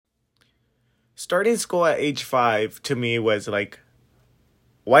starting school at age 5 to me was like,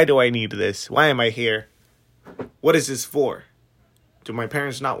 why do I need this? Why am I here? What is this for? Do my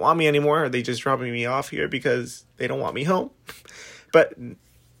parents not want me anymore? Are they just dropping me off here because they don't want me home? But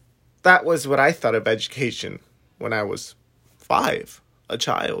that was what I thought of education when I was 5, a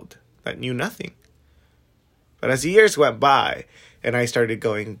child that knew nothing. But as the years went by and I started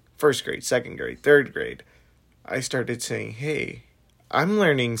going first grade, second grade, third grade, I started saying, hey, I'm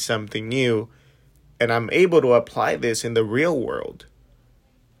learning something new and I'm able to apply this in the real world.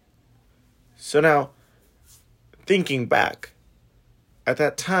 So now, thinking back, at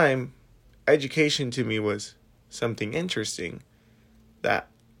that time, education to me was something interesting that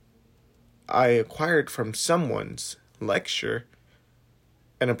I acquired from someone's lecture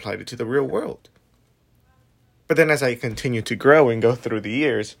and applied it to the real world. But then as I continued to grow and go through the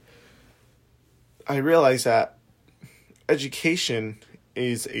years, I realized that education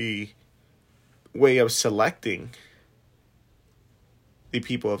is a way of selecting the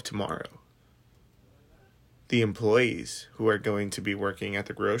people of tomorrow. The employees who are going to be working at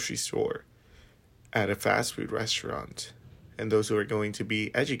the grocery store, at a fast food restaurant, and those who are going to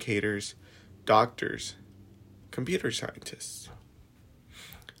be educators, doctors, computer scientists.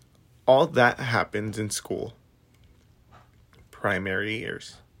 All that happens in school. Primary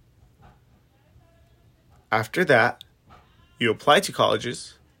years. After that, you apply to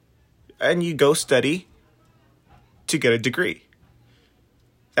colleges and you go study to get a degree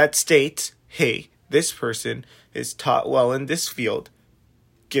that states, hey, this person is taught well in this field.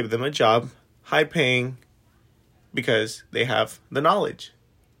 Give them a job, high paying, because they have the knowledge.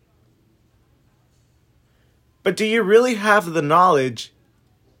 But do you really have the knowledge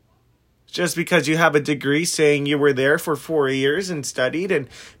just because you have a degree saying you were there for 4 years and studied and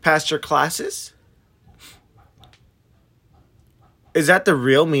passed your classes? Is that the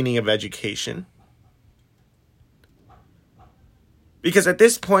real meaning of education? Because at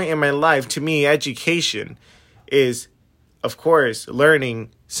this point in my life, to me, education is, of course,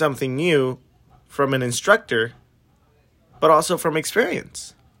 learning something new from an instructor, but also from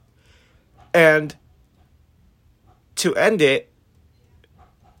experience. And to end it,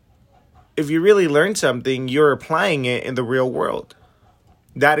 if you really learn something, you're applying it in the real world.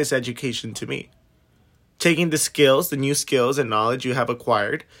 That is education to me. Taking the skills, the new skills and knowledge you have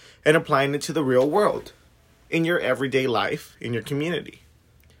acquired, and applying it to the real world, in your everyday life, in your community.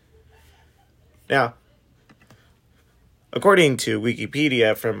 Now, according to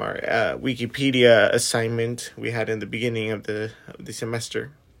Wikipedia, from our Wikipedia assignment we had in the beginning of the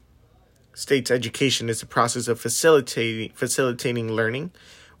semester, states education is the process of facilitating learning,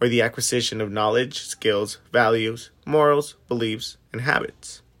 or the acquisition of knowledge, skills, values, morals, beliefs, and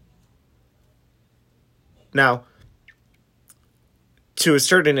habits. Now, to a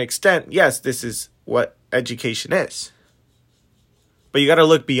certain extent, yes, this is what education is. But you got to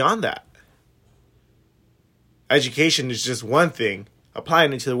look beyond that. Education is just one thing.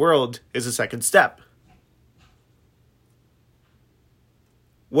 Applying it to the world is a second step.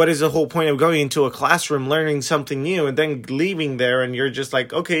 What is the whole point of going into a classroom, learning something new, and then leaving there and you're just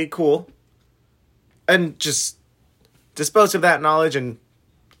like, okay, cool. And just dispose of that knowledge and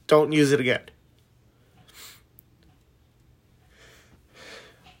don't use it again.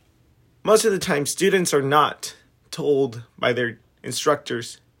 Most of the time, students are not told by their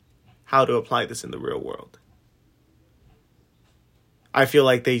instructors how to apply this in the real world. I feel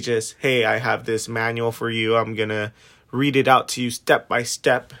like they just, hey, I have this manual for you. I'm going to read it out to you step by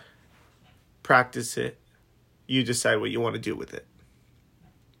step. Practice it. You decide what you want to do with it.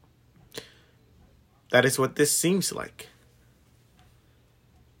 That is what this seems like.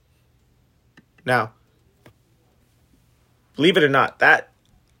 Now, believe it or not,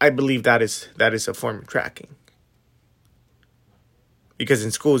 I believe that is a form of tracking. Because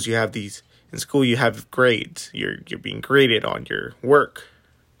in schools you have you have grades. You're being graded on your work.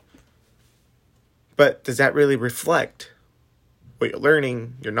 But does that really reflect what you're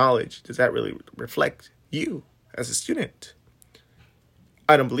learning, your knowledge? Does that really reflect you as a student?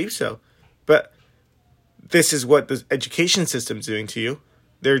 I don't believe so. But this is what the education system is doing to you.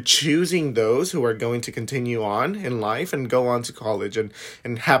 They're choosing those who are going to continue on in life and go on to college and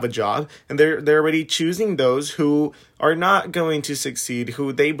have a job. And they're already choosing those who are not going to succeed,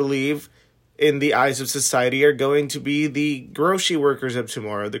 who they believe in the eyes of society are going to be the grocery workers of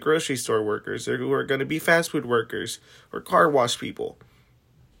tomorrow, the grocery store workers, or who are going to be fast food workers or car wash people.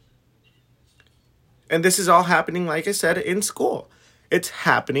 And this is all happening, like I said, in school. It's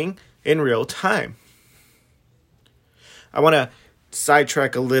happening in real time. I want to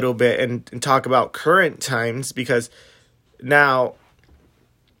sidetrack a little bit and talk about current times, because now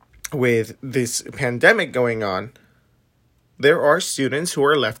with this pandemic going on, there are students who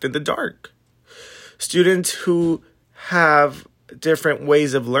are left in the dark. Students who have different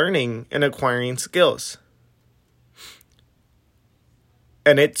ways of learning and acquiring skills.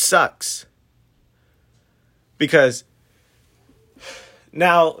 And it sucks. Because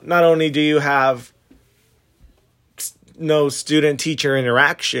now, not only do you have no student-teacher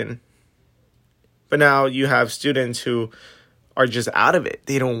interaction, but now you have students who are just out of it.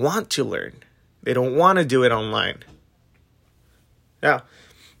 They don't want to learn. They don't want to do it online. Now,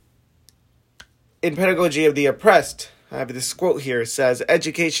 in Pedagogy of the Oppressed, I have this quote here. It says,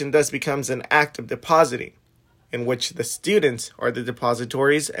 education thus becomes an act of depositing, in which the students are the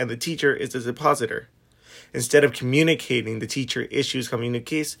depositories and the teacher is the depositor. Instead of communicating, the teacher issues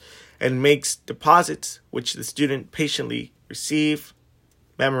communiques and makes deposits, which the student patiently receive,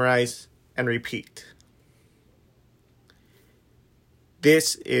 memorize, and repeat.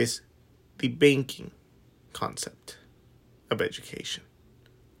 This is the banking concept of education,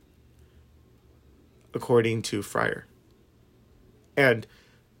 according to Fryer. And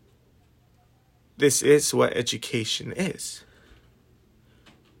this is what education is.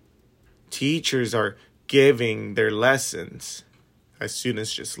 Teachers are giving their lessons as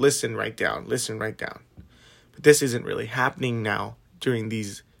students just listen, write down. But this isn't really happening now during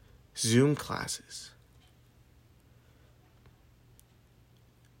these Zoom classes.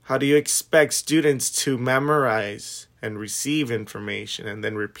 How do you expect students to memorize and receive information and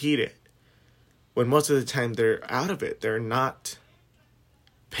then repeat it when most of the time they're out of it? They're not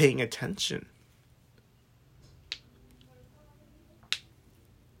paying attention.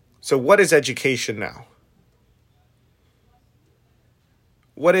 So what is education now?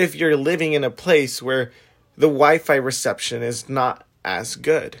 What if you're living in a place where the Wi-Fi reception is not as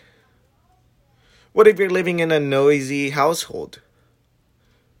good? What if you're living in a noisy household?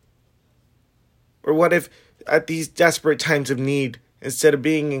 Or what if at these desperate times of need, instead of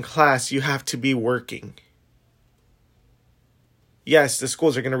being in class, you have to be working? Yes, the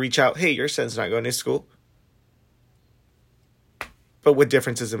schools are going to reach out. Hey, your son's not going to school. But what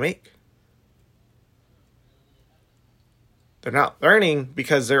difference does it make? They're not learning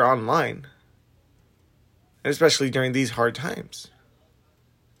because they're online. And especially during these hard times.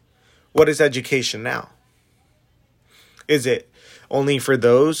 What is education now? Is it only for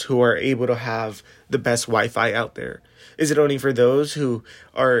those who are able to have the best Wi-Fi out there? Is it only for those who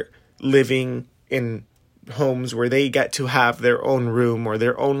are living in homes where they get to have their own room or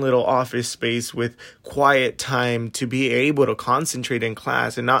their own little office space with quiet time to be able to concentrate in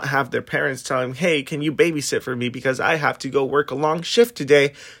class and not have their parents tell them, hey, can you babysit for me because I have to go work a long shift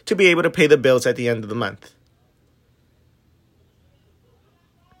today to be able to pay the bills at the end of the month?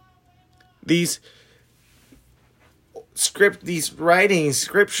 These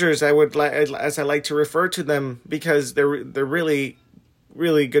scriptures, as I like to refer to them, because they're really,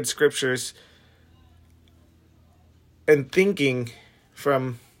 really good scriptures, and thinking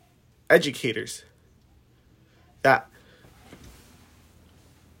from educators that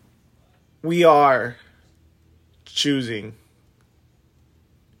we are choosing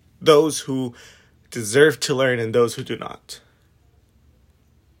those who deserve to learn and those who do not.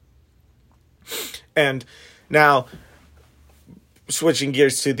 And now, switching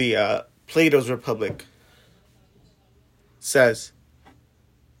gears to the Plato's Republic, says,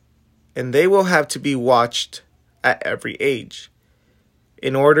 and they will have to be watched at every age,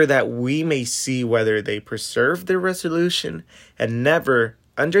 in order that we may see whether they preserve their resolution and never,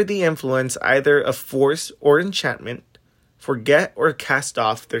 under the influence either of force or enchantment, forget or cast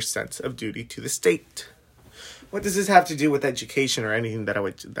off their sense of duty to the state. What does this have to do with education or anything that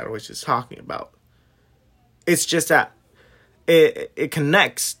I was just talking about? It's just that it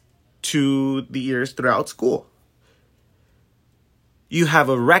connects to the years throughout school. You have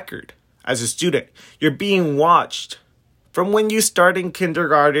a record as a student. You're being watched from when you start in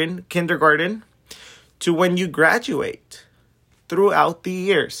kindergarten to when you graduate throughout the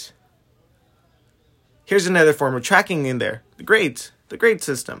years. Here's another form of tracking in there. The grading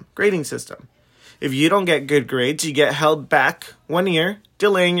system. If you don't get good grades, you get held back 1 year,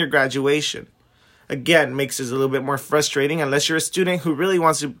 delaying your graduation. Again, makes it a little bit more frustrating unless you're a student who really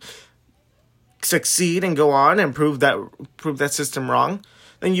wants to succeed and go on and prove that system wrong.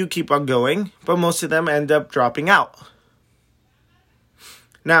 Then you keep on going, but most of them end up dropping out.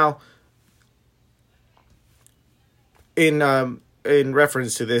 Now, in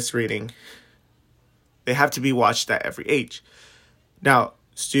reference to this reading, they have to be watched at every age. Now,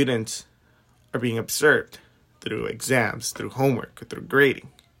 students are being observed through exams, through homework, through grading.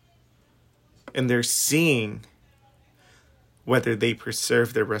 And they're seeing whether they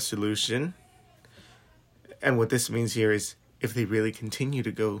preserve their resolution. And what this means here is if they really continue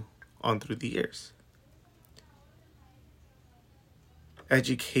to go on through the years.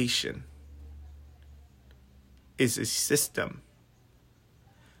 Education is a system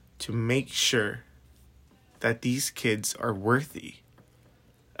to make sure that these kids are worthy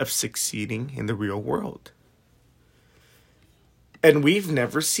of succeeding in the real world. And we've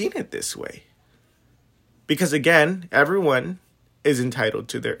never seen it this way. Because again, everyone is entitled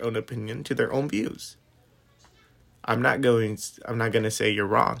to their own opinion, to their own views. I'm not going to say you're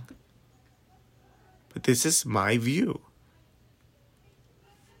wrong. But this is my view.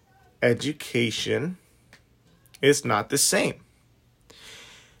 Education is not the same.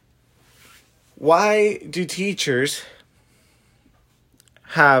 Why do teachers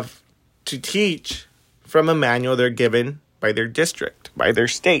have to teach from a manual they're given by their district, by their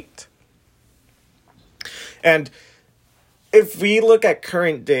state? And if we look at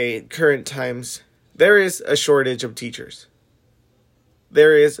current times, there is a shortage of teachers.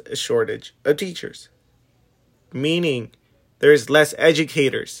 There is a shortage of teachers. Meaning there is less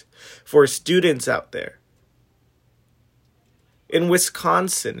educators for students out there. In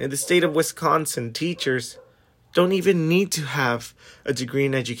Wisconsin, in the state of Wisconsin, teachers don't even need to have a degree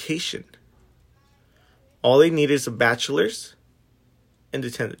in education. All they need is a bachelor's and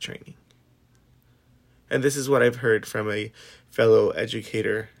attendant training. And this is what I've heard from a fellow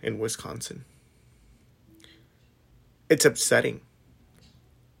educator in Wisconsin. It's upsetting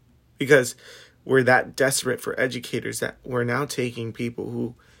because we're that desperate for educators that we're now taking people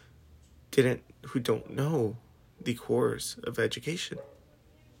who don't know the cores of education.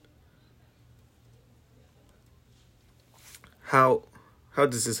 How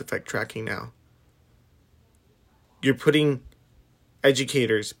does this affect tracking now? You're putting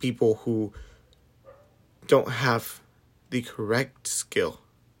educators, people who don't have the correct skill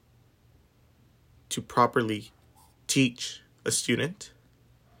to properly teach a student.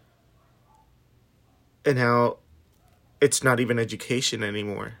 And now it's not even education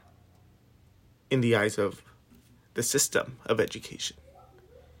anymore in the eyes of the system of education.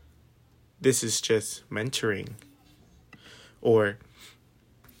 This is just mentoring or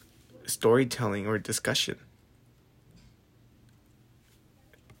storytelling or discussion.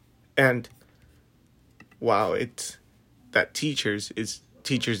 And wow, it's that teachers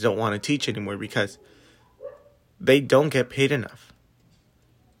don't want to teach anymore because they don't get paid enough.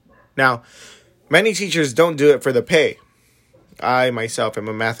 Now, many teachers don't do it for the pay. I myself am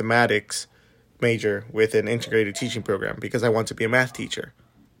a mathematics major with an integrated teaching program because I want to be a math teacher.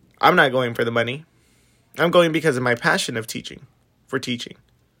 I'm not going for the money. I'm going because of my passion of teaching, for teaching.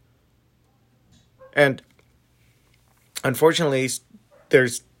 And unfortunately,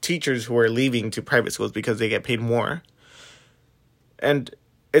 there's teachers who are leaving to private schools because they get paid more. And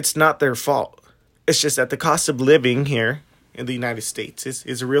it's not their fault. It's just that the cost of living here in the United States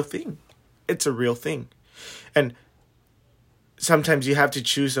is a real thing. It's a real thing. And sometimes you have to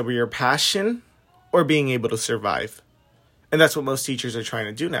choose over your passion or being able to survive. And that's what most teachers are trying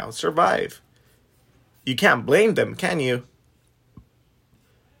to do now, survive. You can't blame them, can you?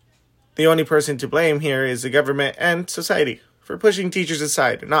 The only person to blame here is the government and society for pushing teachers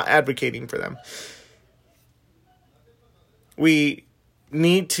aside and not advocating for them. We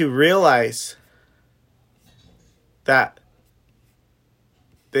need to realize that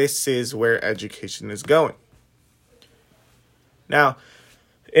this is where education is going. Now,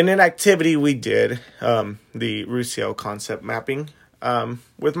 in an activity we did, the Roussel concept mapping,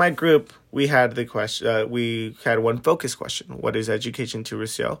 with my group, we had we had one focus question: what is education to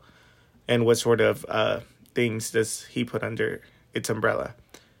Roussel, and what sort of things does he put under its umbrella?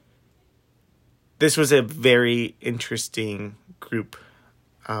 This was a very interesting group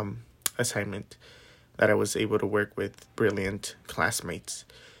assignment that I was able to work with brilliant classmates.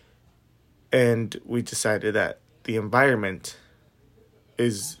 And we decided that the environment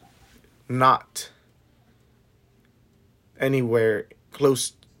is not anywhere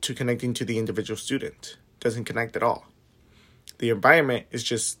close to connecting to the individual student. Doesn't connect at all. The environment is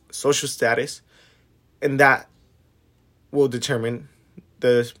just social status, and that will determine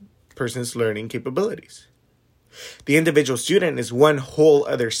the person's learning capabilities. The individual student is one whole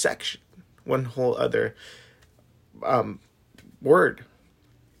other section, one whole other word.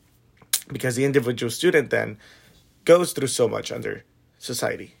 Because the individual student then goes through so much under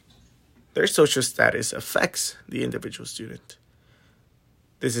society. Their social status affects the individual student.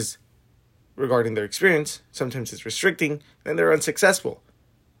 This is regarding their experience. Sometimes it's restricting, and they're unsuccessful.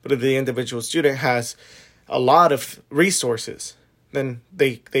 But if the individual student has a lot of resources, then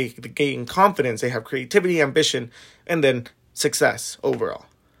they gain confidence, they have creativity, ambition, and then success overall.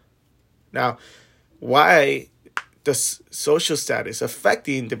 Now, why does social status affect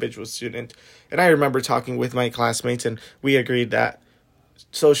the individual student? And I remember talking with my classmates, and we agreed that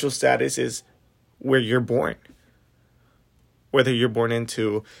social status is where you're born. Whether you're born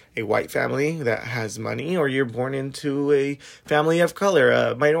into a white family that has money, or you're born into a family of color,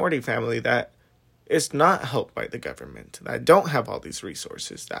 a minority family that is not helped by the government, that don't have all these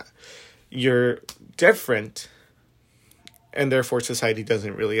resources, that you're different, and therefore society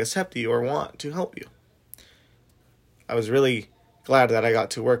doesn't really accept you or want to help you. I was really glad that I got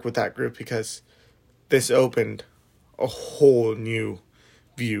to work with that group, because this opened a whole new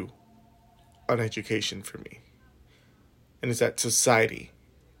view on education for me. And it's that society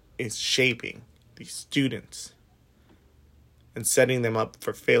is shaping these students and setting them up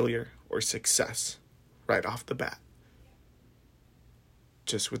for failure or success right off the bat,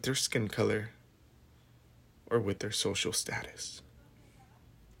 just with their skin color or with their social status.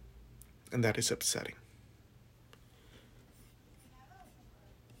 And that is upsetting.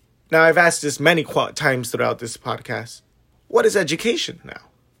 Now, I've asked this many times throughout this podcast, what is education now?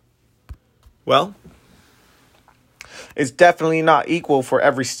 Well, it's definitely not equal for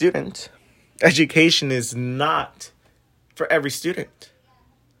every student. Education is not for every student.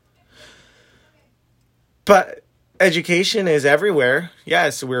 But education is everywhere.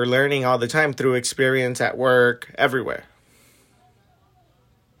 Yes, we're learning all the time through experience at work, everywhere.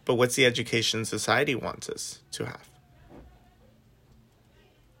 But what's the education society wants us to have?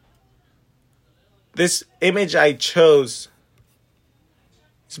 This image I chose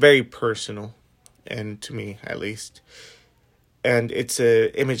is very personal, and to me at least. And it's an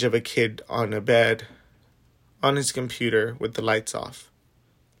image of a kid on a bed, on his computer with the lights off,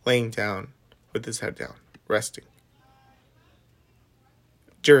 laying down with his head down, resting.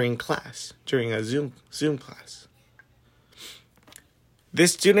 During class, during a Zoom class.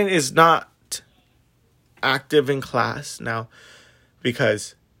 This student is not active in class now,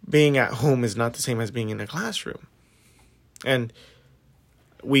 because being at home is not the same as being in a classroom. And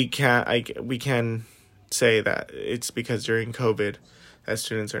we can say that it's because during COVID that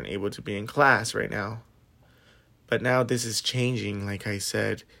students aren't able to be in class right now. But now this is changing, like I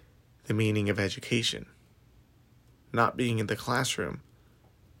said, the meaning of education. Not being in the classroom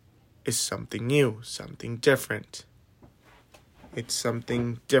is something new, something different. It's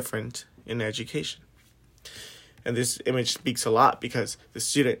something different in education. And this image speaks a lot, because the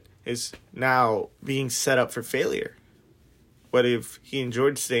student is now being set up for failure. What if he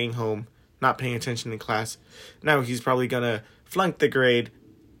enjoyed staying home, not paying attention in class? Now he's probably going to flunk the grade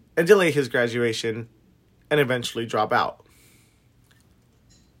and delay his graduation and eventually drop out.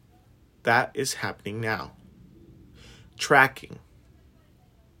 That is happening now. Tracking.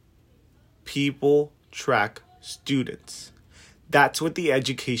 People track students. That's what the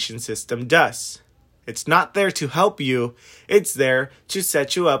education system does. It's not there to help you. It's there to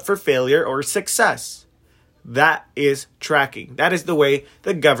set you up for failure or success. That is tracking. That is the way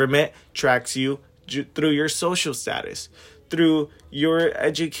the government tracks you through your social status, through your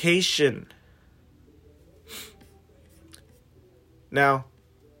education. Now,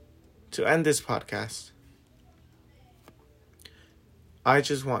 to end this podcast, I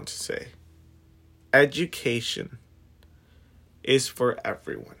just want to say, education is for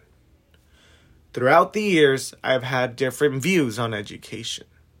everyone. Throughout the years, I've had different views on education.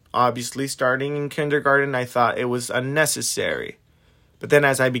 Obviously, starting in kindergarten, I thought it was unnecessary. But then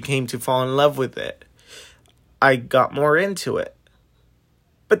as I became to fall in love with it, I got more into it.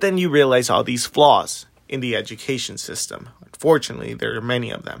 But then you realize all these flaws in the education system. Unfortunately, there are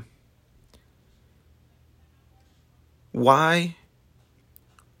many of them. Why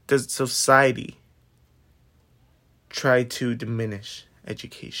does society try to diminish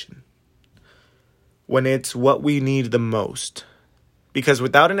education when it's what we need the most? Because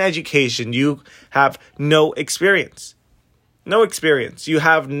without an education, you have no experience. No experience. You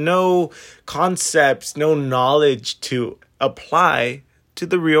have no concepts, no knowledge to apply to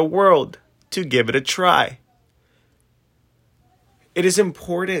the real world, to give it a try. It is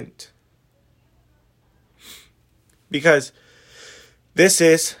important, because this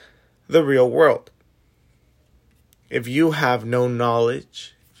is the real world. If you have no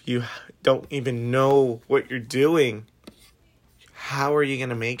knowledge, if you don't even know what you're doing, how are you going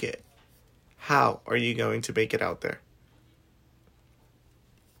to make it? How are you going to make it out there?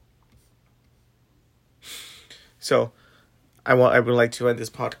 So, I would like to end this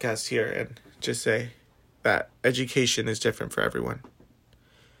podcast here and just say that education is different for everyone.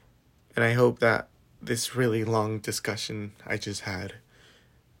 And I hope that this really long discussion I just had,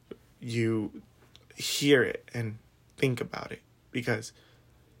 you hear it and think about it, because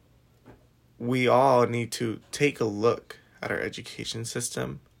we all need to take a look at our education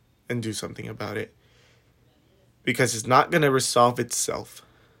system and do something about it, because it's not going to resolve itself.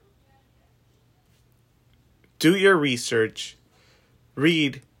 Do your research,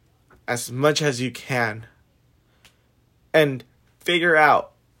 read as much as you can, and figure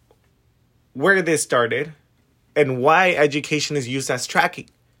out where this started and why education is used as tracking.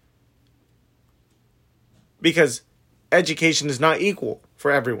 Because education is not equal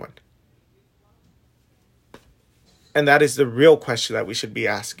for everyone. And that is the real question that we should be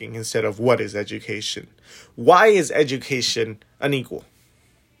asking, instead of what is education? Why is education unequal?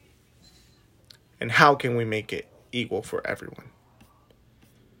 And how can we make it equal for everyone?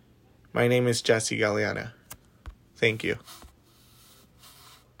 My name is Jesse Galeana. Thank you.